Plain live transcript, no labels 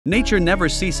Nature never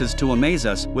ceases to amaze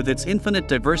us with its infinite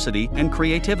diversity and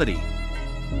creativity.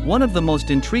 One of the most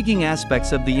intriguing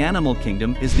aspects of the animal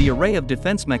kingdom is the array of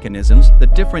defense mechanisms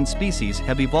that different species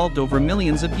have evolved over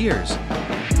millions of years.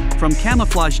 From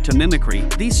camouflage to mimicry,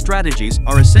 these strategies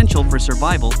are essential for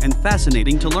survival and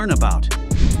fascinating to learn about.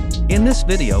 In this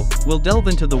video, we'll delve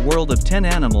into the world of 10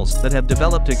 animals that have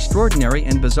developed extraordinary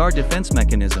and bizarre defense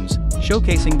mechanisms,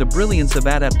 showcasing the brilliance of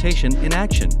adaptation in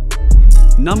action.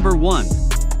 Number 1.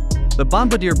 The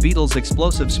Bombardier Beetle's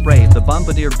explosive spray. The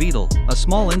Bombardier beetle, a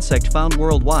small insect found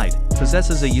worldwide,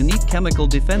 possesses a unique chemical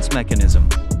defense mechanism.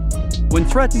 When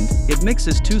threatened, it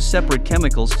mixes two separate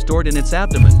chemicals stored in its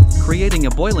abdomen, creating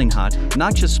a boiling hot,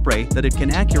 noxious spray that it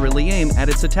can accurately aim at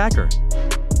its attacker.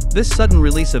 This sudden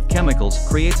release of chemicals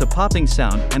creates a popping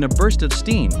sound and a burst of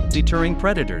steam, deterring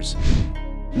predators.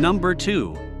 Number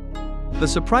 2. The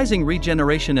surprising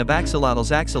regeneration of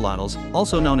axolotls. Axolotls,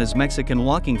 also known as Mexican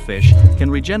walking fish,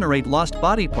 can regenerate lost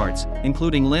body parts,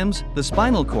 including limbs, the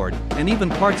spinal cord, and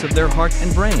even parts of their heart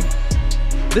and brain.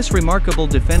 This remarkable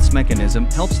defense mechanism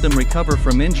helps them recover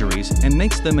from injuries and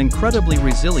makes them incredibly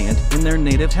resilient in their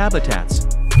native habitats.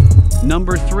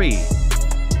 Number 3.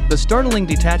 The startling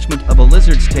detachment of a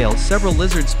lizard's tail. Several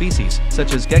lizard species,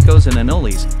 such as geckos and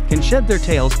anoles, can shed their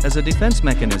tails as a defense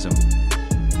mechanism.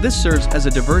 This serves as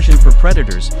a diversion for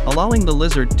predators, allowing the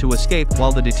lizard to escape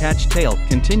while the detached tail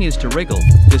continues to wriggle,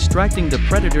 distracting the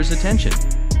predator's attention.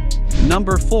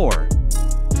 Number 4.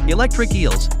 Electric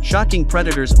eels, shocking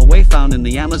predators away. Found in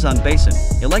the Amazon basin,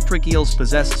 electric eels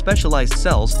possess specialized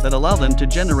cells that allow them to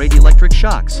generate electric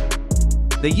shocks.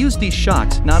 They use these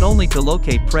shocks not only to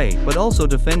locate prey but also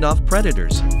to fend off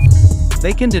predators.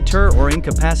 They can deter or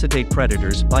incapacitate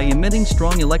predators by emitting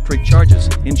strong electric charges,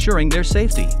 ensuring their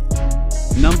safety.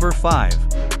 Number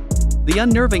 5. The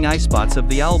unnerving eye spots of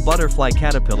the owl butterfly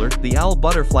caterpillar. The owl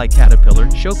butterfly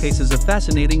caterpillar showcases a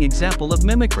fascinating example of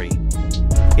mimicry.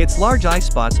 Its large eye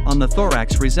spots on the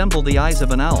thorax resemble the eyes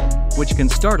of an owl, which can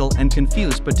startle and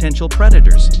confuse potential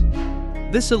predators.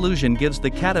 This illusion gives the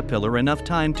caterpillar enough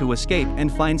time to escape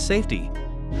and find safety.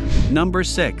 Number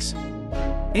 6.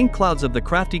 Ink clouds of the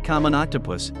crafty common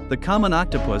octopus. The common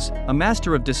octopus, a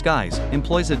master of disguise,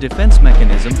 employs a defense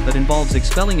mechanism that involves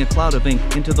expelling a cloud of ink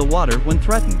into the water when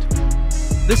threatened.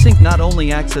 This ink not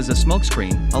only acts as a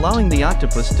smokescreen, allowing the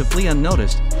octopus to flee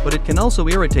unnoticed, but it can also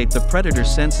irritate the predator's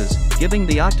senses, giving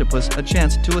the octopus a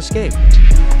chance to escape.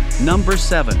 Number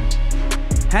 7.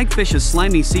 Hagfish's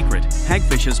slimy secret.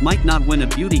 Hagfishes might not win a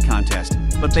beauty contest,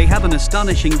 but they have an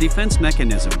astonishing defense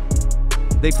mechanism.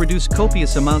 They produce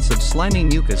copious amounts of slimy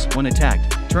mucus when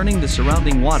attacked, turning the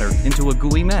surrounding water into a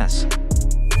gooey mess.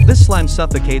 This slime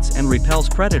suffocates and repels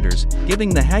predators,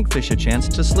 giving the hagfish a chance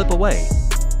to slip away.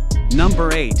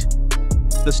 Number 8.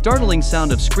 The startling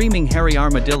sound of screaming hairy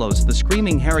armadillos. The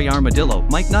screaming hairy armadillo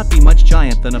might not be much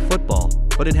giant than a football,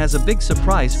 but it has a big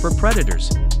surprise for predators.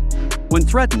 When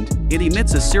threatened, it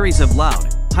emits a series of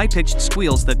loud, high-pitched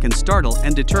squeals that can startle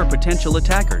and deter potential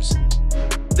attackers.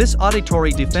 This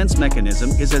auditory defense mechanism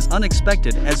is as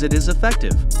unexpected as it is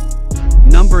effective.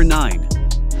 Number 9.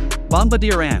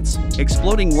 Bombardier ants.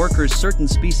 Exploding workers. Certain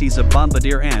species of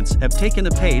bombardier ants have taken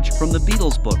a page from the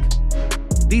Beetle's book.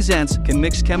 These ants can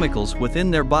mix chemicals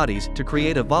within their bodies to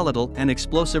create a volatile and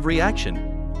explosive reaction.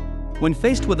 When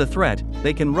faced with a threat,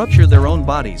 they can rupture their own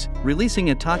bodies, releasing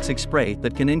a toxic spray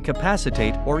that can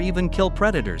incapacitate or even kill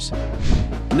predators.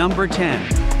 Number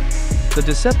 10. The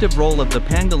deceptive role of the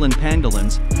pangolin.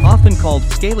 Pangolins, often called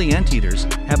scaly anteaters,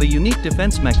 have a unique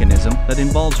defense mechanism that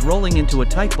involves rolling into a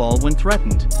tight ball when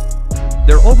threatened.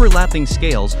 Their overlapping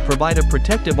scales provide a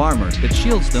protective armor that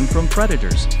shields them from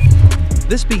predators.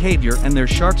 This behavior and their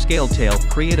sharp scale tail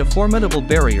create a formidable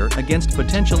barrier against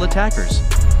potential attackers.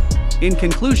 In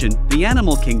conclusion, the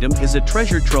animal kingdom is a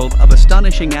treasure trove of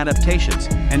astonishing adaptations,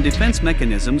 and defense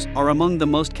mechanisms are among the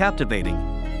most captivating.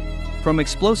 From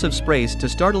explosive sprays to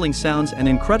startling sounds and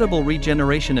incredible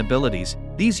regeneration abilities,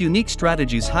 these unique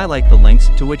strategies highlight the lengths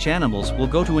to which animals will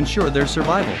go to ensure their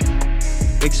survival.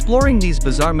 Exploring these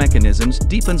bizarre mechanisms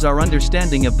deepens our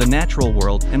understanding of the natural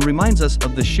world and reminds us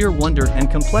of the sheer wonder and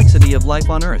complexity of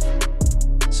life on Earth.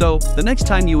 So, the next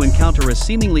time you encounter a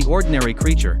seemingly ordinary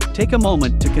creature, take a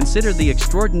moment to consider the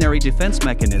extraordinary defense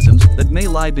mechanisms that may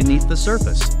lie beneath the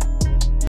surface.